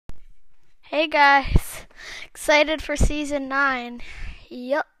Hey guys, excited for season 9.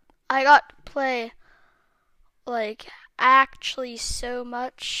 Yep, I got to play like actually so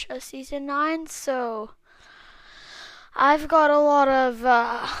much of season 9, so I've got a lot of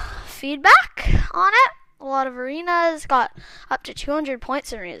feedback on it. A lot of arenas, got up to 200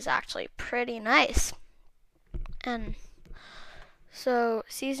 points in arenas, actually pretty nice. And so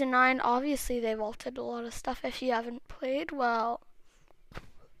season 9, obviously they vaulted a lot of stuff. If you haven't played, well,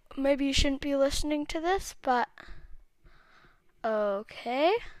 maybe you shouldn't be listening to this, but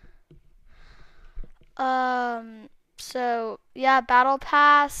okay. So yeah, Battle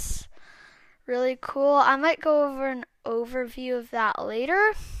Pass, really cool. I might go over an overview of that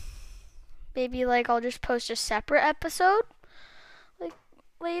later. Maybe I'll just post a separate episode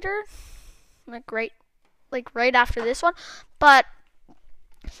later, right after this one. But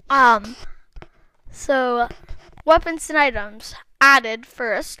so weapons and items added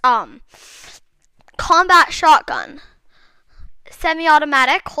first. Combat shotgun.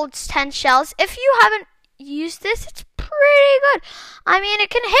 Semi-automatic, holds 10 shells. If you haven't used this, it's pretty good. I mean,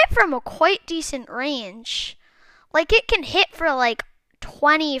 it can hit from a quite decent range. It can hit for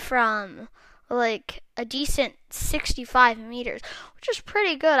 20 from a decent 65 meters, which is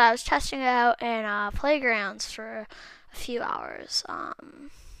pretty good. I was testing it out in playgrounds for a few hours.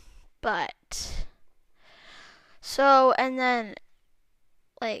 But so, and then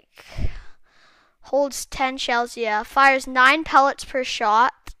holds 10 shells, yeah. Fires 9 pellets per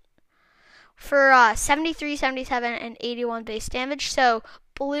shot for 73, 77, and 81 base damage. So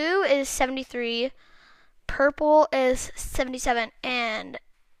blue is 73, purple is 77, and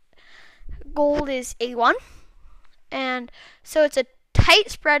gold is 81. And so it's a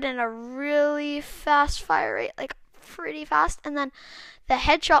tight spread and a really fast fire rate, pretty fast. And then the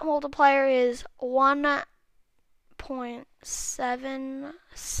headshot multiplier is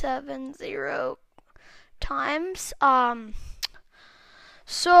 1.770 times.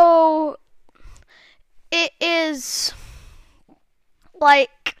 So it is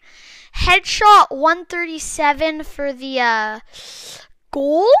headshot 137 for the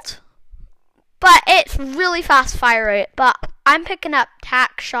gold, but it's really fast fire rate. But I'm picking up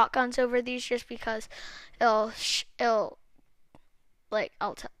tac shotguns over these just because it will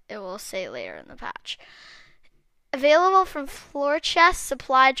say later in the patch. Available from floor chests,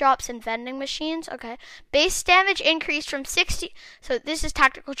 supply drops, and vending machines. Okay. Base damage increased from 60. So this is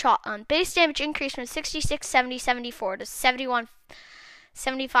tactical shotgun. Base damage increased from 66, 70, 74 to 71,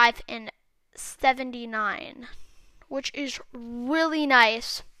 75, and 79, which is really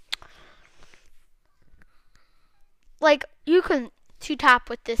nice. You can 2-tap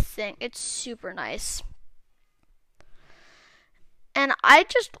with this thing. It's super nice. And I'm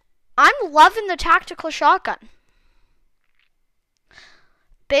loving the tactical shotgun.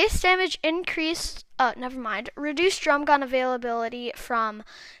 Base damage increased, reduced drum gun availability from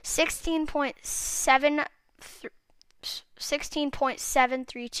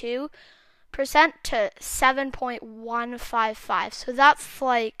 16.732% to 7.155. So that's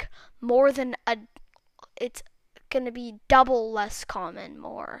more than it's going to be double less common,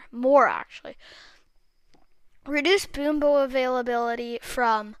 more actually. Reduced boom bow availability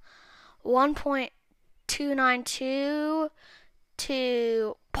from 1.292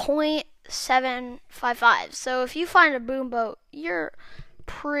 to 0.755. So if you find a boom bow, you're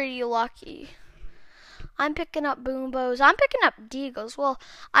pretty lucky. I'm picking up boom bows. I'm picking up deagles. Well,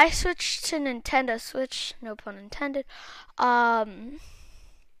 I switched to Nintendo Switch, no pun intended. Yeah,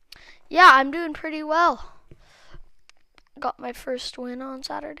 I'm doing pretty well. Got my first win on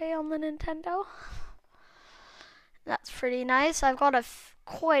Saturday on the Nintendo. That's pretty nice. I've got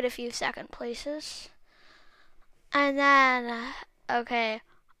quite a few second places. And then, okay,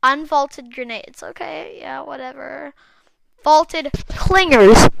 unvaulted grenades. Okay, yeah, whatever. Vaulted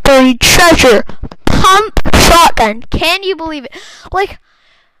clingers, buried treasure, pump shotgun. Can you believe it? Why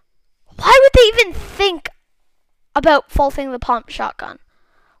would they even think about vaulting the pump shotgun?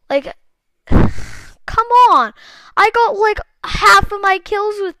 Come on. I got half of my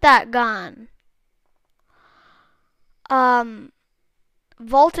kills with that gun.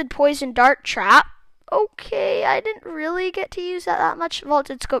 Vaulted poison dart trap. Okay, I didn't really get to use that much.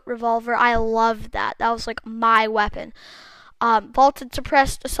 Vaulted scope revolver, I loved that. That was my weapon. Vaulted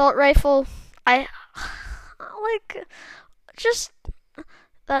suppressed assault rifle.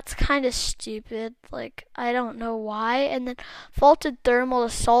 That's kind of stupid. I don't know why. And then vaulted thermal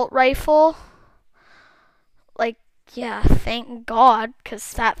assault rifle. Yeah, thank God,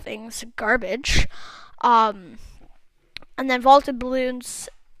 because that thing's garbage. And then vaulted balloons.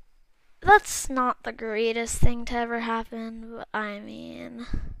 That's not the greatest thing to ever happen, but I mean,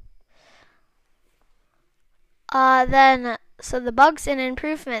 So the bugs and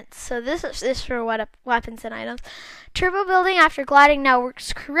improvements. So this is for weapons and items. Turbo building after gliding now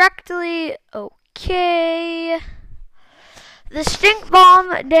works correctly. Okay. The stink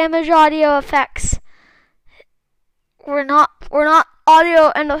bomb damage audio effects. We're not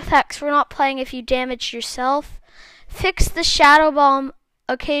audio and effects. We're not playing if you damage yourself. Fix the shadow bomb,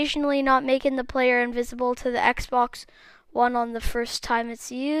 occasionally not making the player invisible to the Xbox One on the first time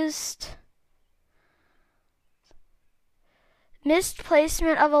it's used. Missed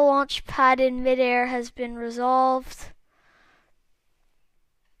placement of a launch pad in midair has been resolved.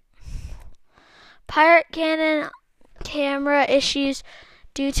 Pirate cannon camera issues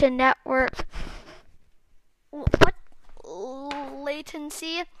due to network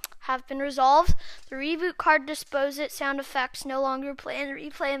latency have been resolved. The reboot card dispose-it sound effects no longer play in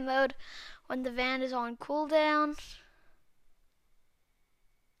replay mode when the van is on cooldown.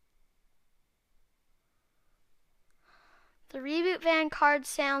 The reboot van card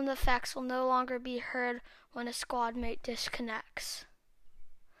sound effects will no longer be heard when a squad mate disconnects.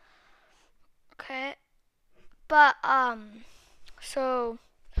 Okay. But, so,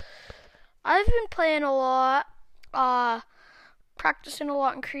 I've been playing a lot, practicing a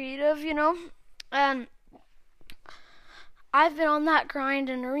lot in creative, and I've been on that grind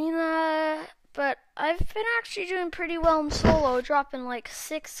in arena, but I've been actually doing pretty well in solo, dropping like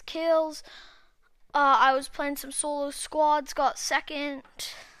 6 kills. I was playing some solo squads, got second.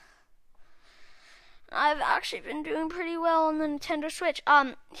 I've actually been doing pretty well on the Nintendo Switch.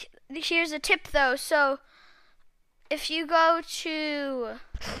 Here's a tip though. So if you go to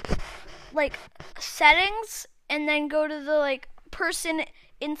like settings and then go to the like person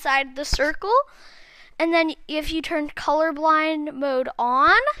inside the circle, and then if you turn colorblind mode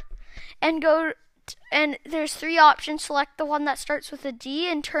on and go and there's 3 options, select the one that starts with a D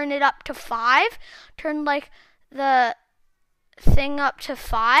and turn it up to 5. Turn like the thing up to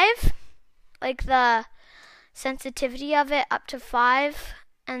 5, like the sensitivity of it up to 5,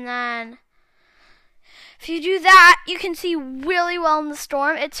 and then if you do that, you can see really well in the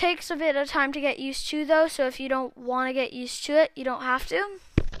storm. It takes a bit of time to get used to though, so if you don't want to get used to it, you don't have to.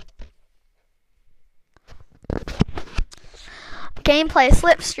 Gameplay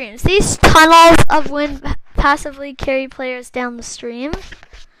slipstreams. These tunnels of wind passively carry players down the stream.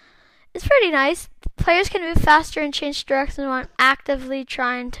 It's pretty nice. Players can move faster and change direction when actively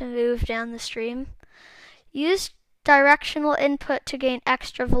trying to move down the stream. Use directional input to gain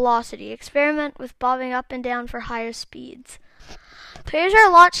extra velocity. Experiment with bobbing up and down for higher speeds. Players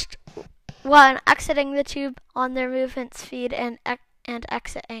are launched when exiting the tube on their movement speed and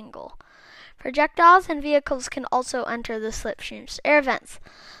exit angle. Projectiles and vehicles can also enter the slipstreams. Air vents.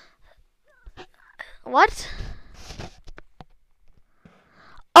 What?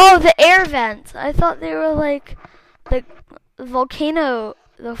 Oh, the air vents. I thought they were like the volcano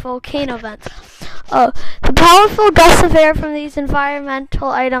vents. Oh, the powerful gusts of air from these environmental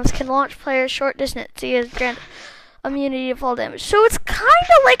items can launch players short distances, grant immunity to fall damage. So it's kind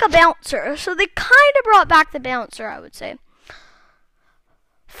of like a bouncer. So they kind of brought back the bouncer, I would say.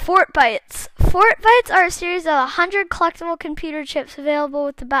 Fort Bytes. Fort Bytes are a series of 100 collectible computer chips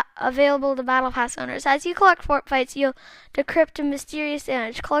available to Battle Pass owners. As you collect Fort Bytes, you'll decrypt a mysterious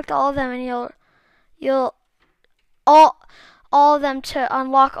image. Collect all of them, and you'll all of them to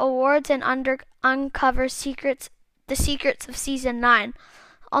unlock awards and uncover the secrets of Season 9.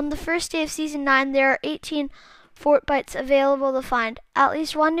 On the first day of Season 9, there are 18 Fort Bytes available to find. At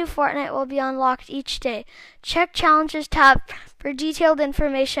least one new Fortnite will be unlocked each day. Check Challenges tab for detailed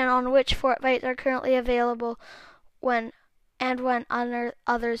information on which Fort Bytes are currently available when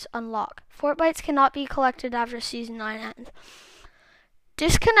others unlock. Fort Bytes cannot be collected after Season 9 ends.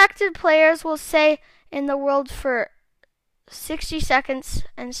 Disconnected players will stay in the world for 60 seconds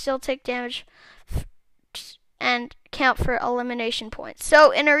and still take damage and count for elimination points.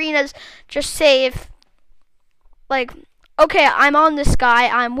 So in arenas, just say if like, okay, I'm on this guy,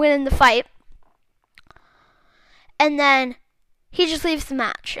 I'm winning the fight, and then he just leaves the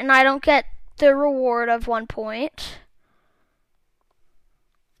match, and I don't get the reward of 1 point,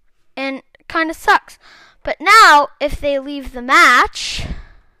 and it kind of sucks. But now, if they leave the match,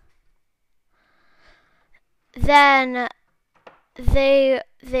 then they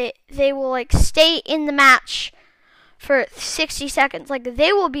will like stay in the match for 60 seconds. Like,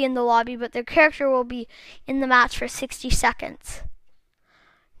 they will be in the lobby, but their character will be in the match for 60 seconds.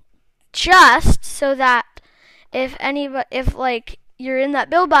 Just so that if like you're in that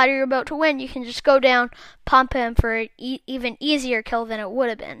build battle, you're about to win, you can just go down, pump him for an even easier kill than it would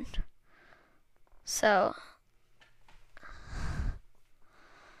have been. So,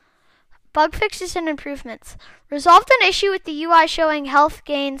 Bug fixes and improvements. Resolved an issue with the UI showing health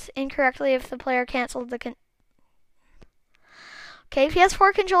gains incorrectly if the player canceled the Okay,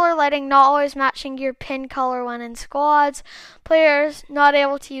 PS4 controller lighting not always matching your pin color when in squads. Players not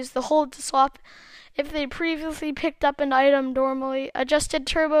able to use the hold to swap if they previously picked up an item normally. Adjusted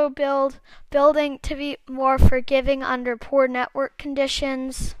turbo building to be more forgiving under poor network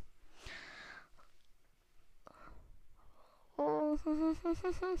conditions.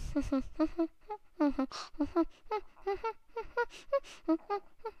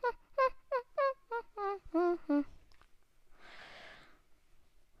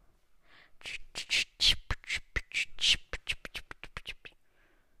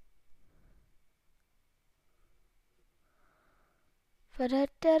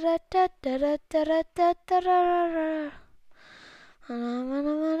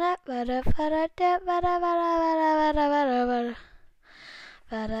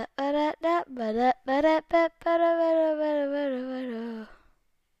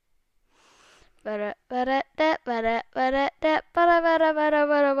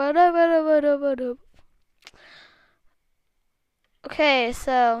 Okay,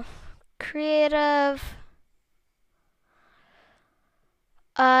 so creative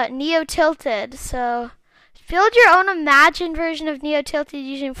Neo Tilted. So build your own imagined version of Neo Tilted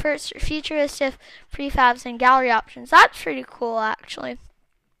using futuristic prefabs and gallery options. That's pretty cool, actually.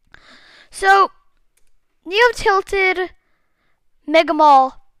 So Neo Tilted Mega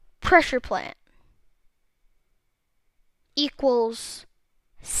Mall pressure plant equals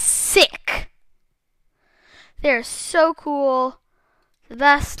sick. They're so cool. The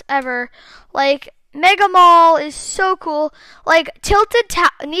best ever. Like, Mega Mall is so cool. Like,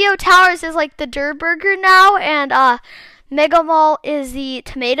 Neo Towers is like the Durr Burger now, and Mega Mall is the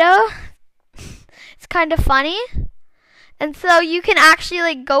tomato. It's kind of funny. And so you can actually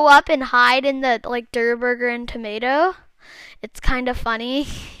like go up and hide in the like Durr Burger and tomato. It's kind of funny.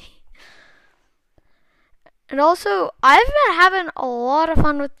 And also, I've been having a lot of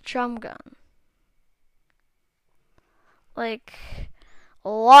fun with the drum gun. Like, a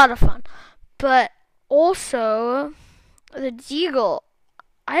lot of fun. But also, the Deagle,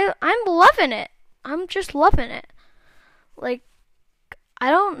 I'm loving it. I'm just loving it. Like, I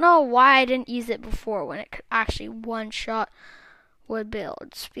don't know why I didn't use it before when it could actually one-shot wood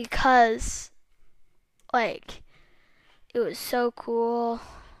builds. Because, like, it was so cool.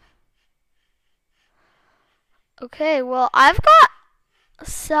 Okay, well, I've got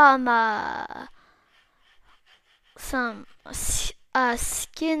some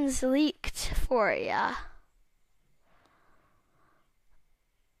skins leaked for ya.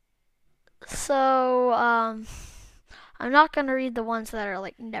 So, I'm not gonna read the ones that are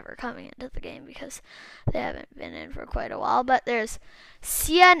like never coming into the game because they haven't been in for quite a while. But there's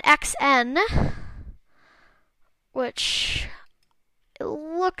CNXN, which it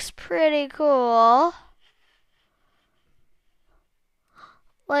looks pretty cool.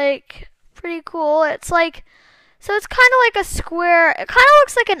 Like, pretty cool. It's like, so it's kind of like a square. It kind of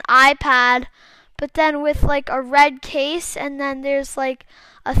looks like an iPad, but then with like a red case, and then there's like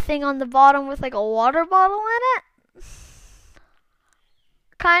a thing on the bottom with like a water bottle in it.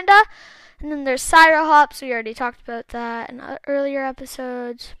 Kinda. And then there's Cyro Hops. We already talked about that in earlier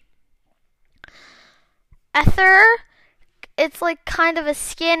episodes. Ether. It's like kind of a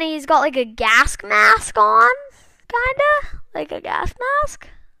skin, and he's got like a gas mask on. Kinda. Like a gas mask.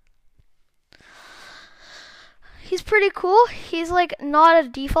 He's pretty cool. He's like not a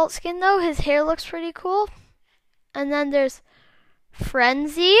default skin though. His hair looks pretty cool. And then there's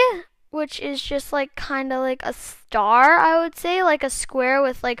Frenzy, which is just like kind of like a star, I would say, like a square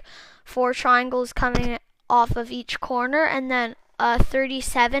with like 4 triangles coming off of each corner, and then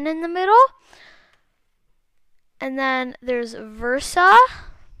 37 in the middle. And then there's Versa,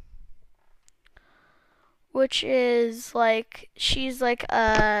 which is like, she's like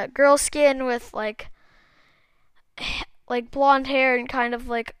a girl skin with like blonde hair and kind of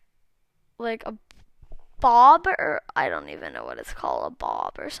like a bob, or I don't even know what it's called, a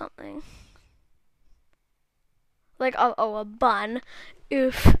bob or something. Like a bun.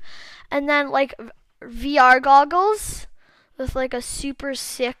 Oof. And then like VR goggles with like a super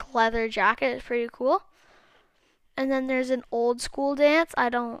sick leather jacket. It's pretty cool. And then there's an old school dance.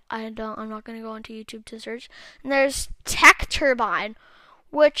 I'm not gonna go onto YouTube to search. And there's Tech Turbine,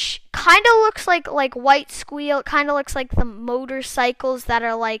 which kind of looks like White Squeal. It kind of looks like the motorcycles that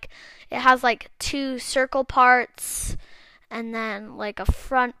are like, it has like 2 circle parts and then like a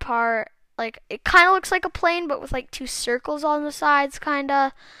front part. Like, it kind of looks like a plane, but with like 2 circles on the sides, kind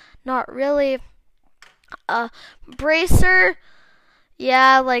of. Not really. Bracer,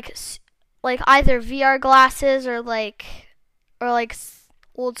 yeah, like like either VR glasses or like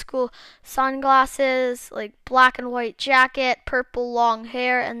old school sunglasses, like black and white jacket, purple long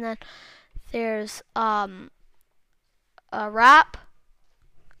hair, and then there's a wrap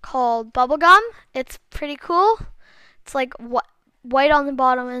called Bubblegum. It's pretty cool. It's like white on the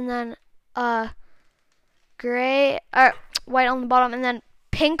bottom and then gray or white on the bottom and then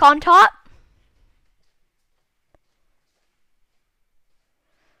pink on top.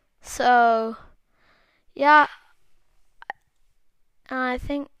 So yeah, I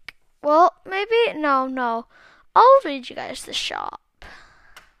think, well, maybe no. I'll read you guys the shop.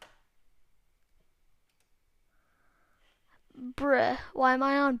 Bruh, why am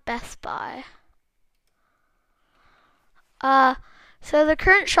I on Best Buy? So the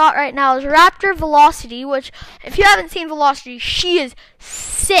current shot right now is Raptor Velocity, which, if you haven't seen Velocity, she is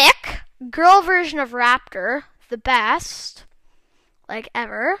sick. Girl version of Raptor, the best, like,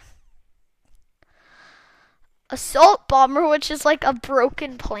 ever. Assault Bomber, which is like a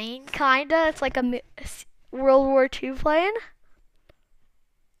broken plane, kinda. It's like a World War II plane.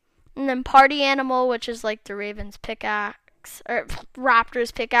 And then Party Animal, which is like the Raven's pickaxe, or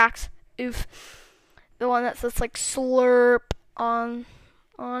Raptor's pickaxe. Oof. The one that says like slurp on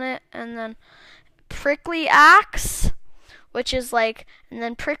it. And then Prickly Axe, which is like, and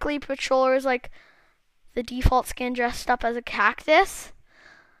then Prickly Patroller is like the default skin dressed up as a cactus.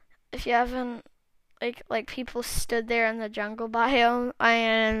 If you haven't, like people stood there in the jungle biome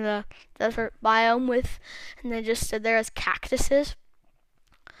and the desert biome and they just stood there as cactuses.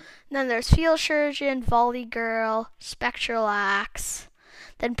 And then there's Field Surgeon, Volley Girl, Spectral Axe.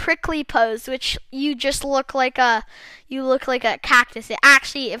 Then Prickly Pose, which you just look like a cactus. It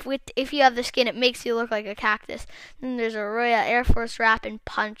actually, if you have the skin, it makes you look like a cactus. Then there's Arroya Air Force Wrap and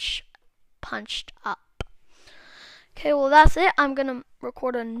Punched Up. Okay, well that's it. I'm gonna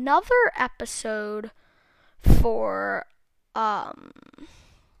record another episode for the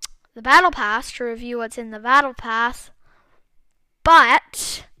Battle Pass to review what's in the Battle Pass.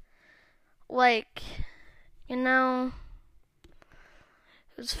 But like, you know,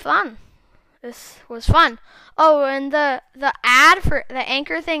 it was fun. This was fun. Oh, and the ad for the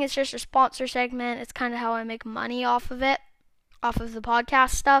Anchor thing is just a sponsor segment. It's kind of how I make money off of it, off of the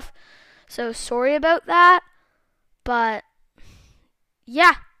podcast stuff. So sorry about that. But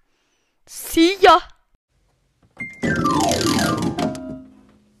yeah, see ya.